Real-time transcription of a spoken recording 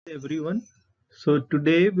Everyone. So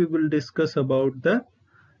today we will discuss about the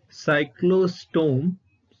cyclostome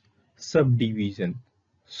subdivision.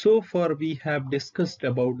 So far we have discussed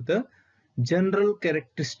about the general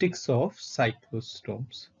characteristics of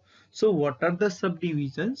cyclostomes. So what are the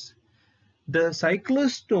subdivisions? The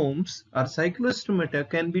cyclostomes or cyclostomata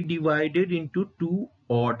can be divided into two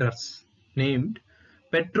orders named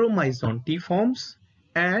Petromyzontiformes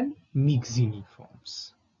and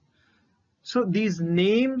Myxiniformes. So these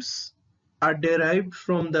names are derived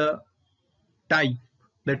from the type,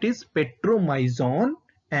 that is Petromyzon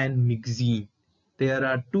and Myxine. There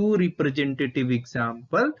are two representative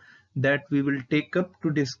examples that we will take up to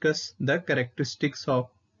discuss the characteristics of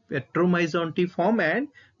Petromyzontiform and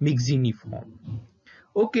Myxiniform.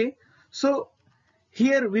 Okay, so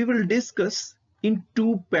here we will discuss in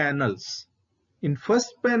two panels. In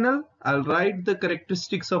first panel, I'll write the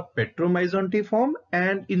characteristics of Petromyzontiform,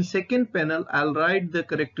 and in second panel, I'll write the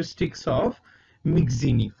characteristics of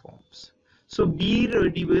Myxiniforms. So be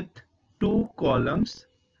ready with two columns.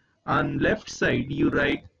 On left side, you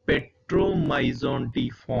write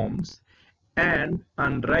Petromyzontiforms, and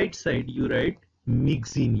on right side, you write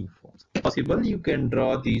Myxiniforms. If possible, you can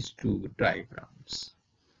draw these two diagrams.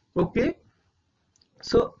 Okay.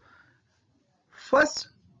 So first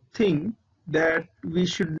thing that we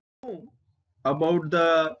should know about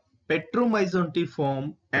the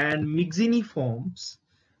Petromyzontiform and Myxiniforms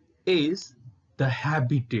is the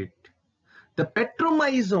habitat. The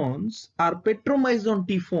Petromyzons or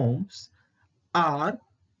Petromyzontiforms are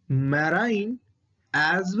marine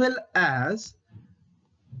as well as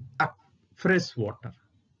freshwater.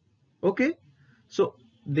 Okay, so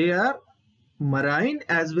they are marine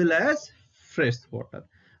as well as freshwater.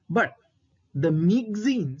 But the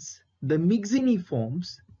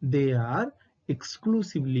Myxiniforms, they are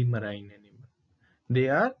exclusively marine animal. They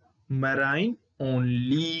are marine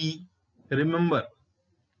only. Remember,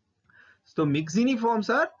 so Myxiniforms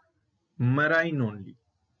are marine only,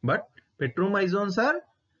 but Petromyzons are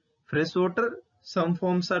freshwater. Some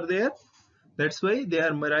forms are there. That's why they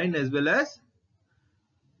are marine as well as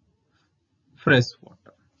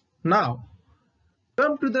freshwater. Now,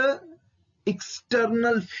 come to the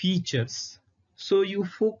external features. So you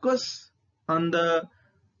focus on the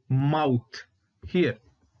mouth. Here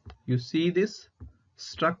you see this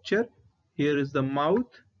structure. Here is the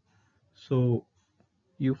mouth. So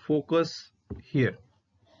you focus here.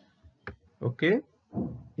 Okay,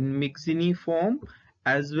 in Myxiniform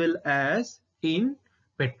as well as in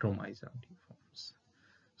Petromyzontiforms.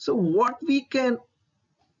 So what we can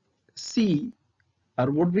see or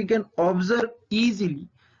what we can observe easily,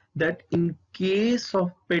 that in case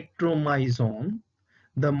of Petromyzon,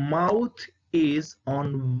 the mouth is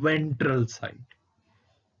on ventral side.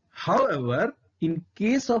 However, in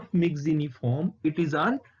case of Myxiniform, it is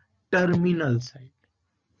on terminal side.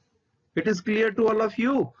 It is clear to all of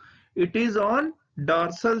you. It is on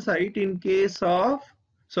dorsal side in case of,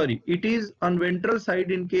 sorry, it is on ventral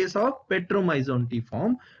side in case of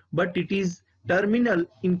Petromyzontiform, but it is terminal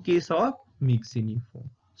in case of Myxiniform.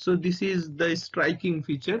 So this is the striking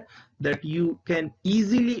feature that you can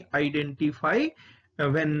easily identify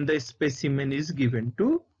when the specimen is given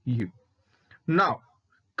to you. Now,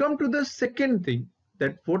 come to the second thing,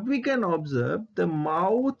 that what we can observe, the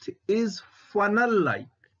mouth is funnel-like.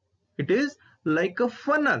 It is like a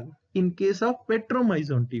funnel in case of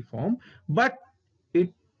Petromyzontiform, but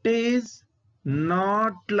it is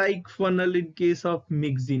not like funnel in case of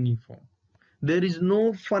Myxiniform. There is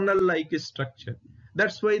no funnel-like structure.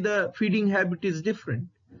 That's why the feeding habit is different.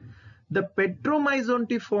 The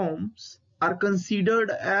Petromyzontiforms are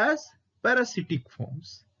considered as parasitic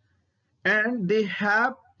forms, and they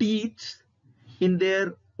have teeth in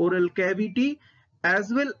their oral cavity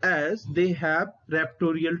as well as they have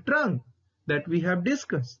raptorial trunk that we have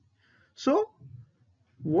discussed. So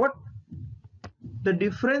what the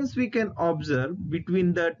difference we can observe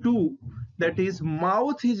between the two, that is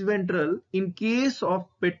mouth is ventral in case of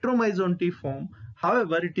Petromyzontiform,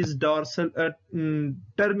 however it is dorsal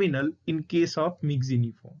terminal in case of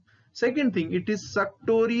Myxiniform. Second thing, it is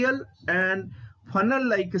suctorial and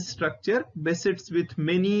funnel-like structure beset with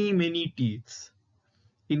many teeth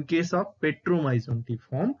in case of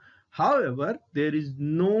Petromyzontiform. However, there is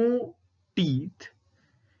no teeth.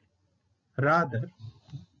 Rather,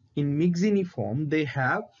 in Myxiniform, they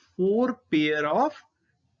have 4 pair of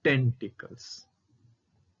tentacles.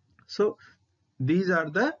 So these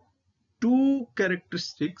are the two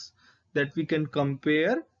characteristics that we can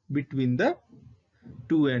compare between the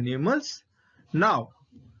two animals. Now,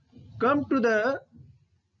 come to the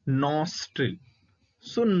nostril.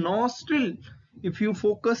 So nostril, if you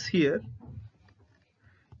focus here,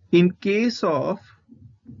 In case of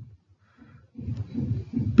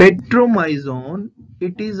Petromyzon,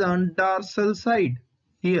 it is on dorsal side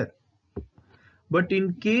here, but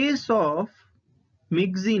in case of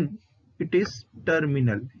Myxin, it is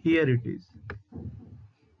terminal. Here it is.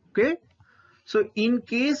 Okay. So in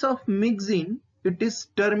case of Myxin, it is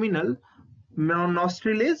terminal.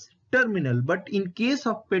 Nostril is terminal, but in case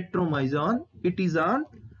of Petromyzon, it is on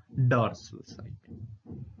dorsal side.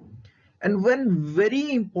 And one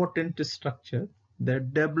very important structure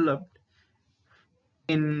that developed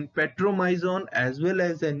in Petromyzon as well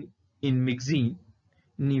as in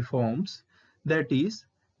Myxiniformes, that is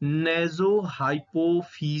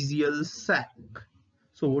nasohypophyseal sac.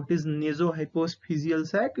 So what is nasohypophyseal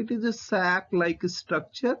sac? It is a sac-like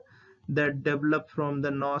structure that develop from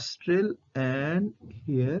the nostril and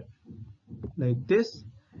here like this,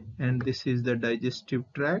 and this is the digestive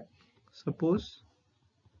tract, suppose.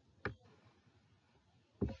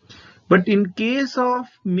 But in case of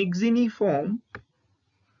Myxiniform,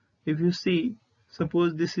 if you see,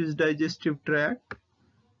 suppose this is digestive tract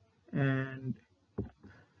and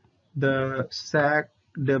the sac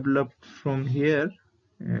developed from here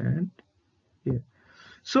and here.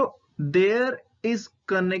 So there is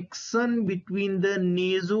connection between the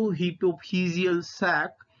nasohypophyseal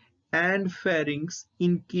sac and pharynx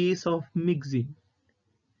in case of Myxin.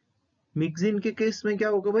 Myxin के case में क्या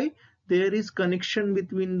होगा भाई? There is connection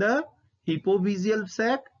between the hypophyseal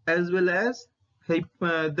sac as well as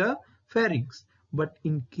the pharynx. But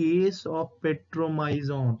in case of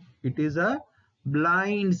Petromyzon, it is a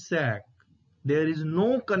blind sac. There is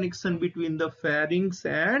no connection between the pharynx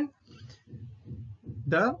and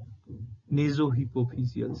the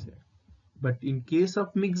nasohypophyseal sac. But in case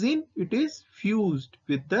of Myxin, it is fused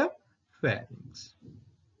with the pharynx.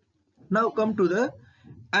 Now come to the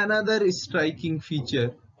another striking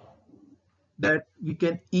feature that we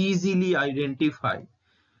can easily identify.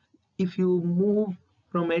 If you move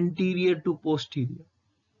from anterior to posterior,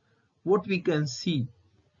 what we can see,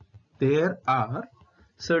 there are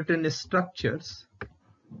certain structures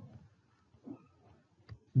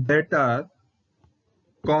that are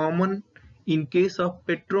common in case of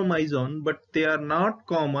Petromyzon, but they are not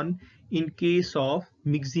common in case of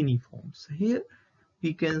Myxiniformes. Here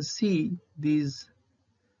we can see these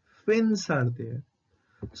fins are there.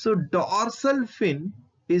 So dorsal fin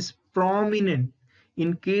is prominent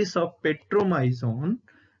in case of Petromyzon,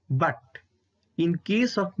 but in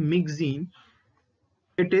case of Myxin,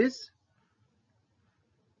 it is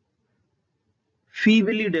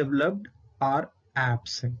feebly developed or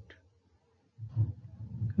absent.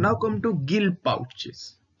 Now come to gill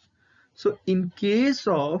pouches. So in case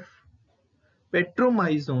of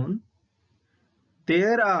Petromyzon,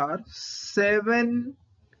 there are 7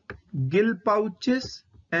 gill pouches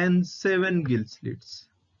and 7 gill slits.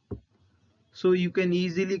 So you can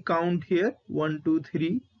easily count here 1, 2,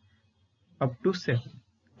 3 up to 7.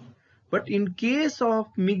 But in case of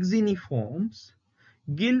Myxiniformes,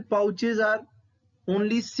 gill pouches are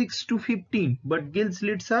only 6 to 15, but gill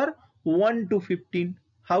slits are 1 to 15.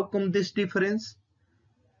 How come this difference?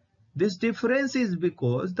 This difference is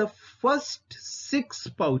because the first 6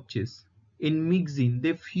 pouches in Myxin,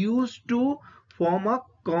 they fuse to form a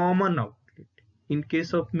common outlet. In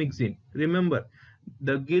case of Myxin, remember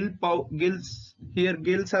the gills here,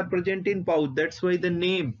 gills are present in pouch. That's why the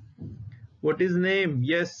name. What is name?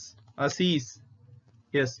 Yes, Assis.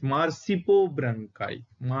 Yes, Marsipobranchi.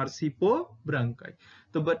 Marsipobranchi.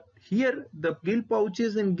 So, but here the gill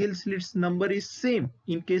pouches and gill slits number is same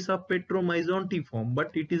in case of Petromyzontiform,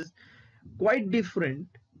 but it is quite different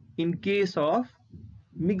in case of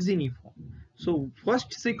Myxiniform. So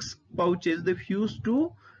first 6 pouches they fuse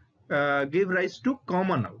to give rise to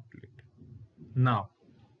common outlet. Now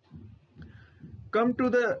come to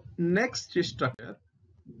the next structure,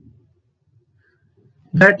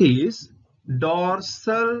 that is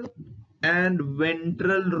dorsal and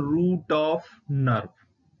ventral root of nerve.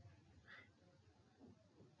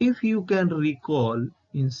 If you can recall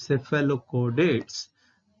in cephalochordates,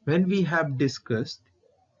 when we have discussed,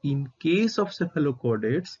 in case of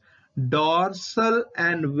cephalochordates, dorsal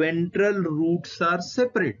and ventral roots are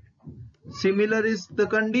separate. Similar is the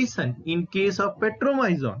condition in case of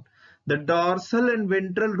Petromyzon. The dorsal and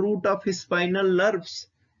ventral root of spinal nerves,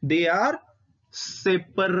 they are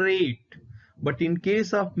separate. But in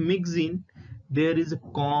case of Myxin, there is a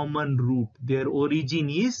common root. Their origin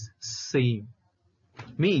is same.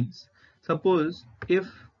 Means, suppose if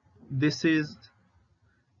this is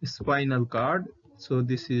spinal cord, so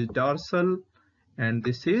this is dorsal and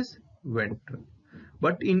this is ventral.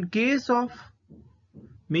 But in case of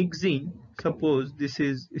Myxin, suppose this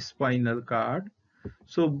is spinal cord,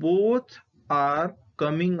 So both are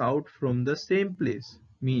coming out from the same place,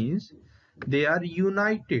 means they are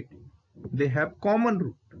united, they have common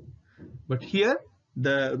root. But here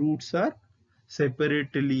the roots are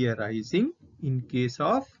separately arising in case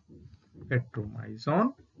of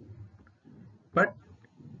Petromyzon, but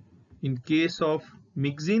in case of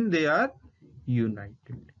Myxin they are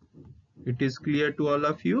united. It is clear to all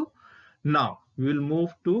of you. Now we will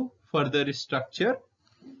move to further structure,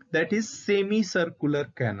 that is semicircular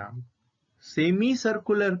canal.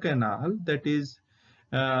 Semicircular canal, that is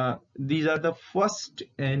these are the first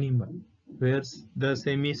animal where the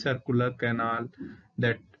semicircular canal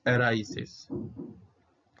that arises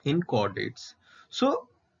in chordates. So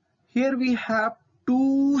here we have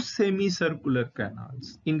two semicircular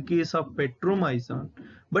canals in case of Petromyzon,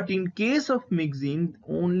 but in case of Myxin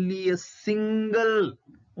only a single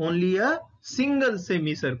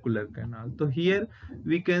semicircular canal. So here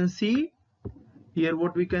we can see, here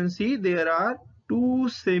what we can see, there are two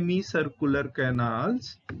semicircular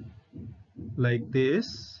canals like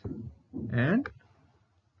this and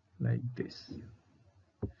like this.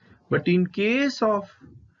 But in case of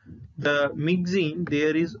the Myxin,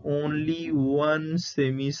 there is only one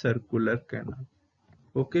semicircular canal.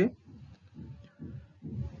 Okay.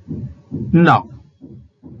 Now,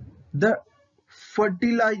 the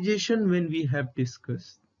fertilization, when we have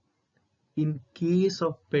discussed, in case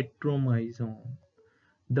of Petromyzon,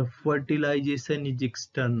 the fertilization is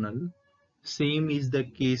external. Same is the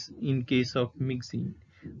case in case of Myxin,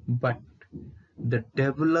 but the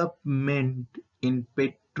development in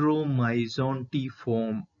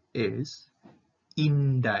Petromyzontiform is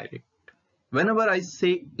indirect. Whenever I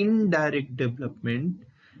say indirect development,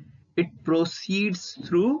 it proceeds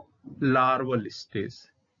through larval stage.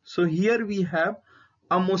 So here we have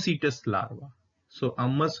Ammocetus larva. So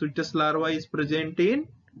Ammocetus larva is present in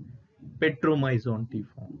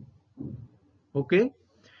Petromyzontiform. Okay.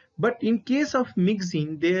 But in case of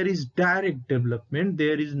Myxin, there is direct development,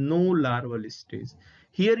 there is no larval stage.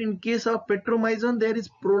 Here in case of Petromyzon, there is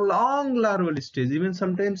prolonged larval stage, even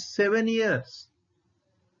sometimes 7 years.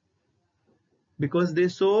 Because they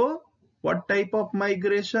show what type of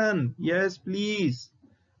migration? Yes, please.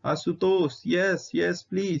 Asutosh, yes,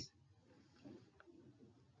 please.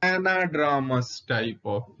 Anadromous type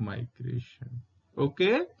of migration.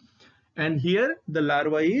 Okay. And here the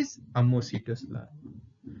larva is Ammocetus larva.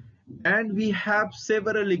 And we have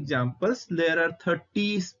several examples. There are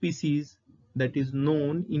 30 species that is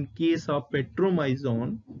known in case of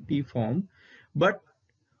Petromyzontiform, but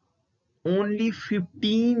only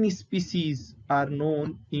 15 species are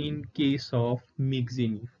known in case of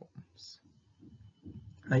Myxiniforms.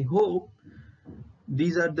 I hope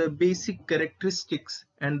these are the basic characteristics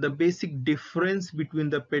and the basic difference between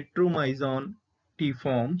the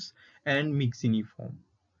Petromyzontiforms and Myxiniform.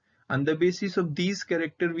 On the basis of these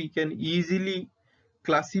characters, we can easily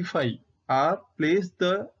classify or place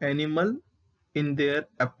the animal in their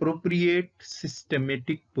appropriate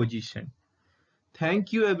systematic position.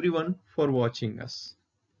 Thank you everyone for watching us.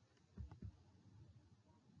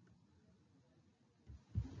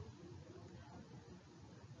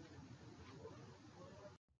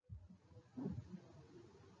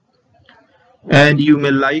 And you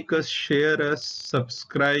may like us, share us,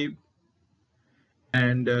 subscribe,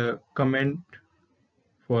 and comment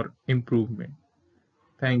for improvement.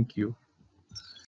 Thank you.